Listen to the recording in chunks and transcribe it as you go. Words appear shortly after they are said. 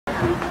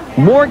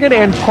Morgan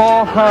and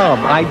Paul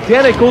Hamm,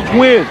 identical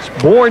twins,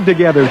 born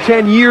together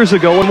 10 years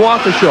ago in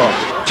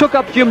Waukesha. Took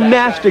up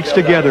gymnastics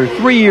together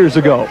 3 years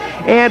ago.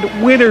 And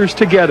winners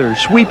together,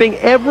 sweeping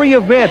every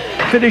event,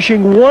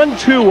 finishing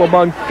 1-2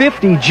 among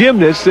 50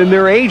 gymnasts in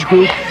their age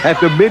group at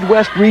the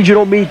Midwest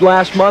Regional Meet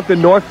last month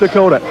in North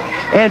Dakota.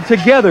 And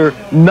together,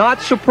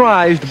 not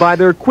surprised by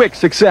their quick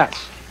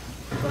success.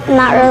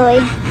 Not really.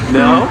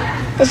 No?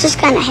 It just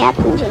kind of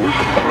happened, you know.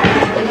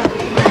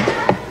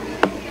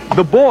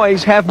 The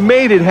boys have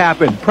made it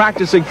happen,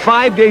 practicing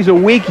 5 days a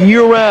week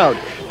year-round,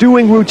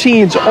 doing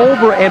routines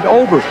over and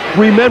over,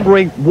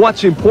 remembering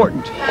what's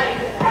important.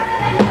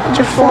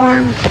 Your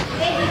form,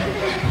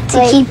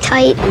 to keep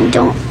tight and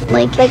don't,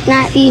 like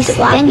not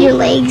bend your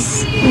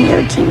legs in your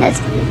routine. That's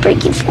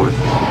breaking form.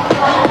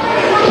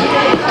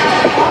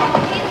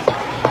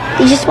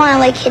 You just want to,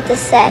 like, hit the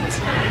set,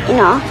 you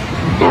know,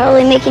 not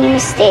really make any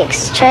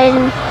mistakes. Try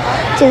to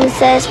do the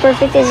set as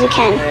perfect as you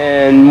can.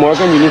 And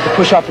Morgan, you need to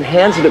push off your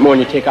hands a bit more when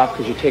you take off,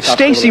 because you take off.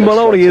 Stacy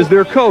Maloney is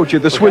their coach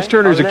at the Swiss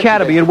Turners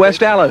Academy in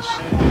West Allis.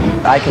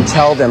 I can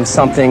tell them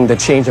something to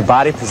change a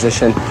body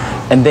position,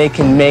 and they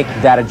can make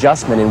that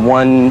adjustment in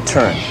one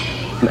turn.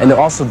 And they're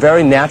also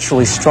very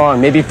naturally strong.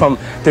 Maybe from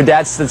their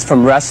dad says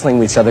from wrestling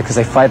with each other because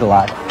they fight a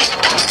lot.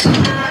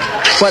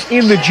 But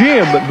in the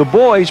gym, the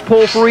boys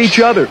pull for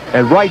each other.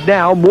 And right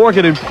now,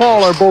 Morgan and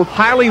Paul are both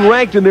highly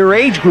ranked in their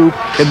age group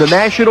in the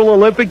National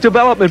Olympic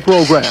Development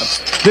Program.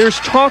 There's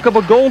talk of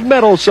a gold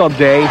medal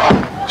someday.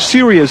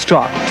 Serious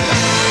talk.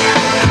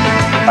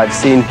 I've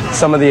seen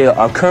some of the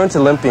current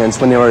Olympians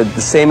when they were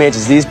the same age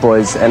as these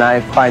boys, and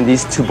I find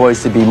these two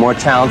boys to be more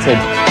talented.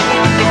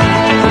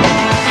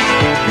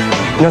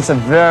 You know, it's a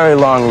very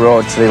long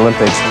road to the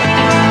Olympics.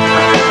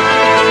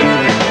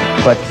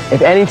 But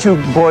if any two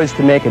boys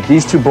can make it,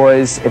 these two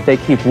boys, if they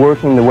keep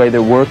working the way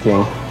they're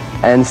working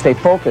and stay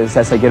focused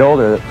as they get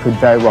older, could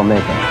very well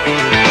make it.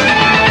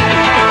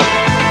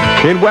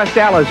 In West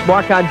Allis,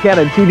 Mark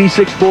Concannon,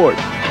 TV6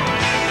 Sports.